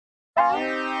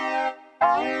We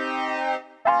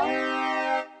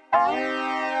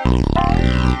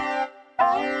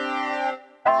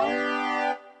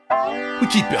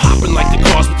keep it hopping like the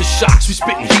cars with the shocks. We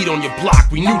spitting heat on your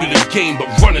block. We new to the game, but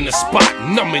running the spot.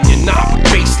 Numbing your knob with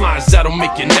baselines that'll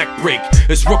make your neck break.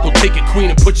 This rook will take a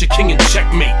queen and put your king in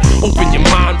checkmate. Open your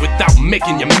mind without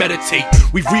making you meditate.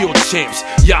 We real champs,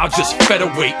 y'all just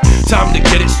featherweight. Time to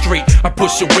get it straight. I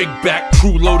push your wig back.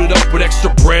 Crew loaded up with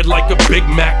extra bread like a Big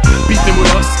Mac. Beefing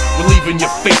with us, we're leaving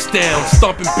your face down.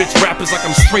 Stomping bitch rappers like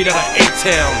I'm straight out of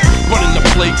A-Town. Running the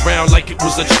playground like it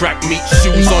was a track meet.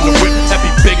 Shoes on the whip, that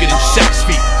be bigger than Shaq's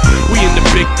feet. We in the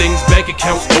big things, bank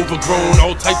accounts overgrown.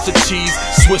 All types of cheese,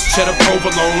 Swiss cheddar,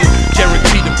 provolone.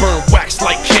 Guaranteed to burn wax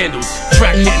like candles.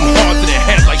 Track hitting hard to the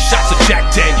head like shots of Jack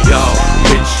Daniels. Y'all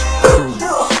bitch crew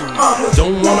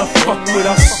don't wanna fuck with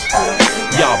us.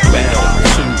 Y'all bound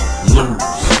to lose.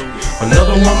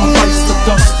 Another one bites the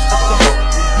dust.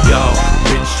 Y'all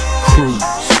bitch crew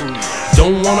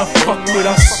don't wanna fuck with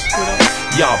us.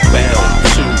 Y'all bound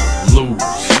to lose.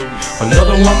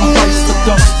 Another one bites the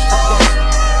dust.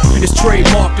 It's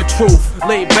trademark the truth,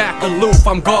 laid back aloof,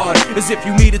 I'm God, as if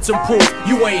you needed some proof.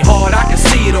 You ain't hard, I can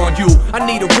see it on you. I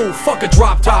need a roof, fuck a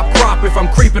drop top crop if I'm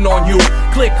creeping on you.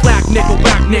 Click clack, nickel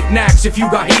back, knick-knacks if you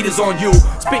got heaters on you.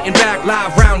 Spitting back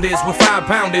live rounders with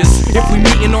 5-pounders. If we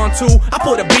meeting on two, I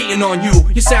put a beating on you.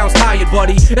 You sounds tired,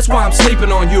 buddy, that's why I'm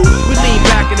sleeping on you. We lean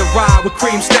back in the ride with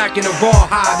cream stacking a raw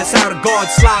hide. That's how the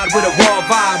guards slide with a raw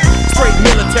vibe. Straight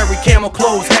military camo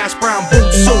clothes, hash brown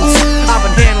boots, suits. I've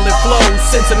been handling flows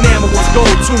since enamel was gold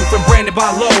tooth and branded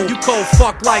by low. You cold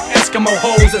fuck like Eskimo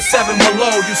hoes at 7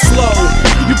 below. You slow,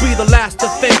 you be the last to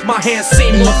think. My hands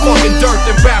seem more fucking dirt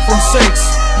than bathroom sinks.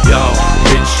 Y'all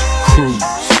bitch crew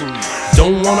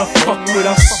don't wanna fuck with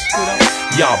us.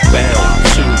 Y'all bound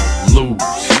to lose.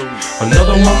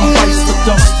 Another one bites the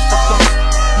dust.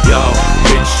 Y'all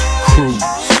bitch crew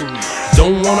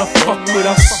don't wanna fuck with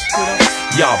us.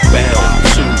 Y'all bound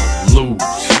to lose.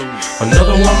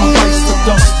 Another one bites the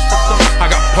dust. I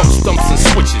got pump stumps and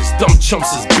switches, dumb chumps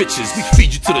as bitches. We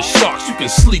feed you to the sharks, you can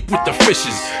sleep with the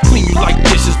fishes. Clean you like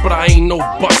dishes, but I ain't no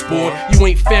bus boy. You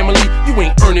ain't family, you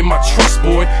ain't earning my trust,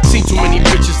 boy. Seen too many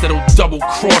bitches that'll double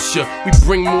cross ya. We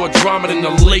bring more drama than the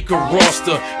Laker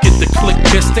roster. Get the click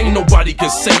pissed, ain't nobody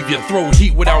can save ya. Throw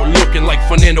heat without looking like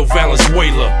Fernando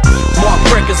Valenzuela. Mark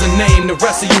Breaker's a name, the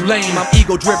rest of you lame. I'm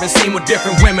ego driven, seen with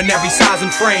different women, every size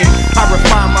and frame. I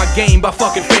refine my game by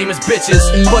fucking famous bitches,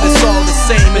 but it's all the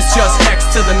same, it's just X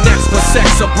to the next. For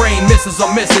sex or brain, misses or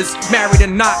misses, married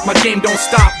or not, my game don't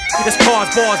stop. It's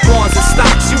cars, bars, bronze and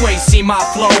stocks. You ain't seen my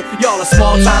flow, y'all are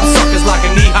small time suckers like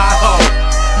a knee-high hoe.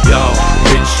 Y'all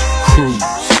bitch crew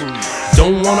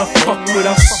don't wanna fuck with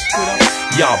us.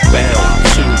 Y'all bound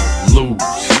to lose.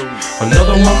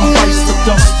 Another one bites the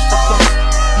dust.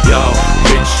 Y'all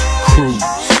bitch crew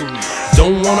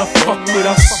don't wanna fuck with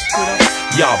us.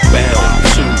 Y'all bound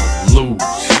to lose.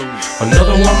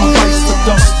 Another one bites the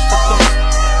dust.